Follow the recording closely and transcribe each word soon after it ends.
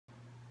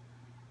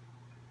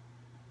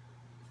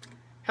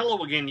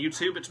Hello again,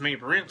 YouTube. It's me,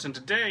 Brent, and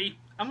today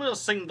I'm going to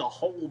sing The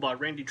Hole by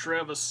Randy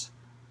Travis.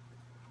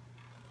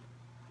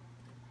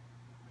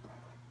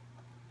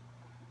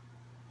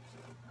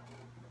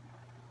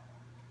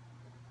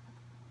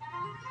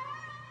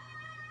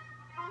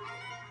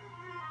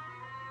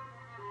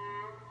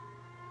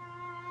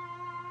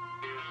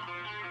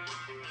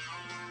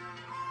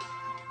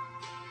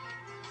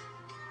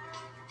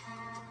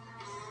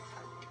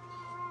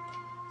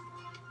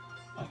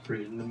 A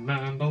friend of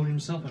mine bought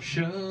himself a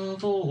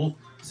shovel,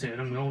 said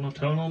I'm gonna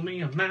tunnel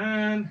me a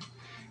mine.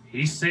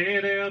 He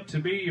set out to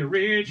be a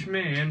rich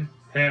man,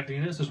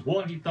 happiness is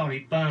what he thought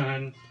he'd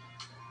find.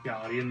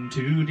 Got in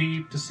too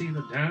deep to see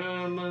the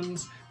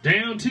diamonds,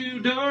 down too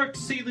dark to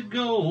see the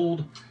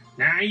gold.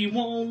 Now he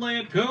won't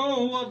let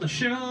go of the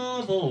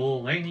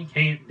shovel, and he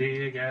can't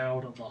dig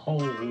out of the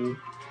hole.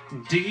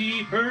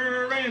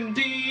 Deeper and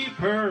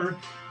deeper,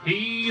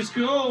 he's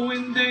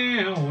going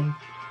down,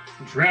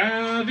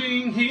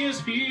 driving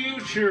his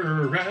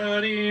future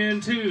right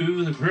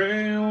into the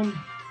ground.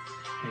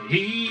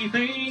 He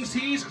thinks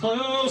he's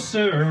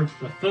closer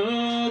the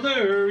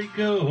further he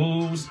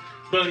goes,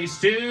 but he's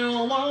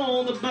still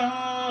on the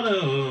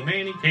bottom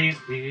and he can't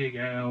dig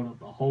out of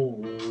the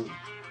hole.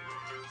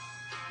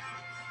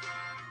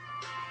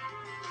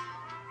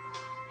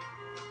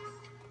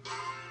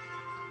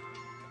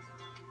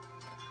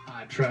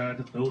 I tried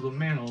to throw the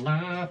man a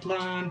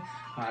lifeline,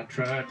 I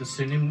tried to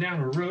send him down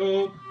a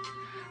rope.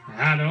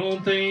 I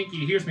don't think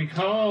he hears me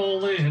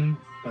calling,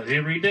 but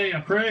every day I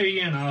pray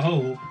and I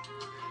hope.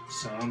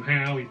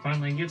 Somehow he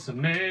finally gets a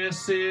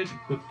message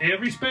with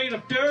every spade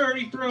of dirt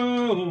he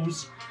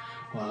throws.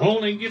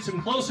 Only gets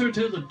him closer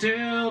to the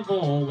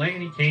devil,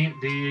 and he can't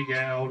dig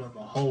out of the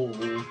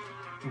hole.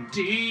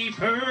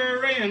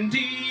 Deeper and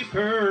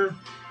deeper,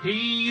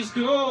 he's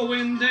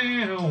going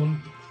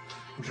down,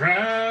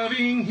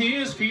 driving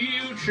his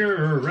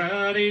future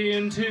right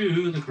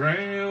into the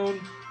ground.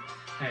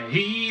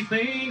 He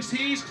thinks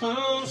he's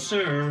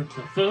closer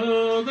the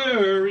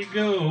further he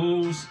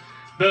goes,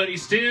 but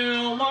he's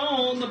still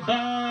on the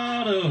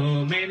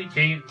bottom and he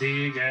can't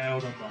dig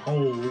out of the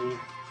hole.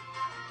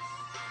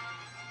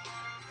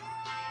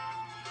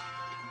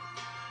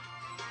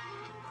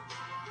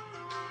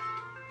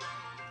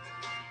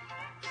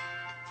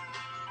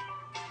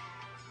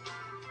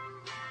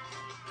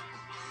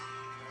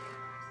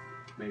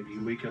 Maybe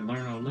we can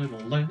learn a little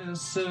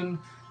lesson,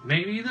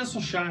 maybe this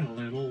will shine a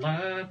little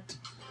light.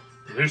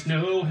 There's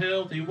no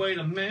healthy way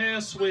to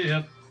mess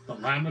with the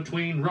line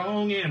between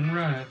wrong and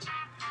right.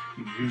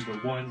 You use the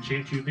one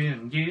chance you've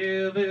been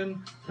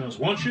given, 'cause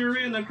once you're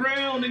in the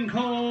ground and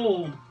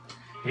cold,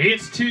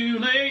 it's too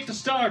late to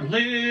start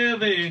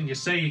living. You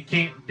say you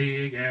can't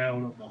dig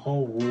out of the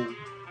hole.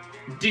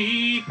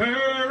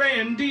 Deeper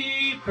and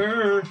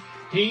deeper,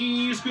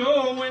 he's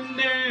going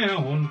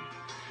down,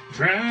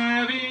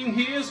 driving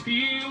his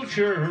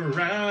future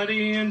right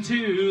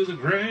into the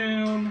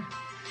ground.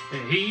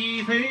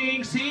 He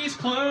thinks he's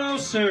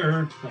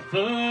closer the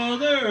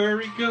further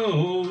he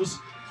goes,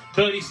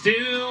 but he's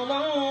still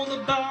on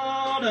the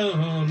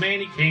bottom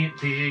and he can't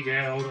dig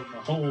out of the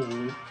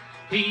hole.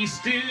 He's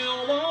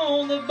still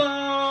on the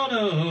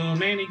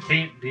bottom and he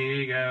can't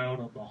dig out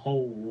of the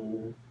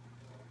hole.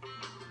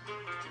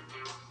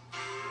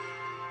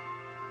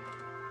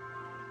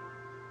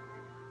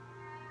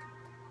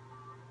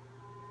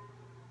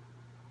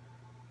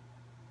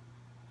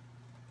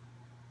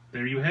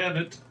 There you have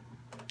it.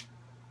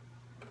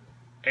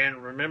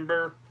 And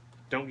remember,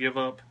 don't give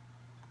up.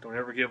 Don't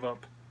ever give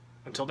up.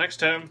 Until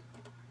next time,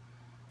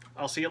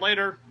 I'll see you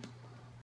later.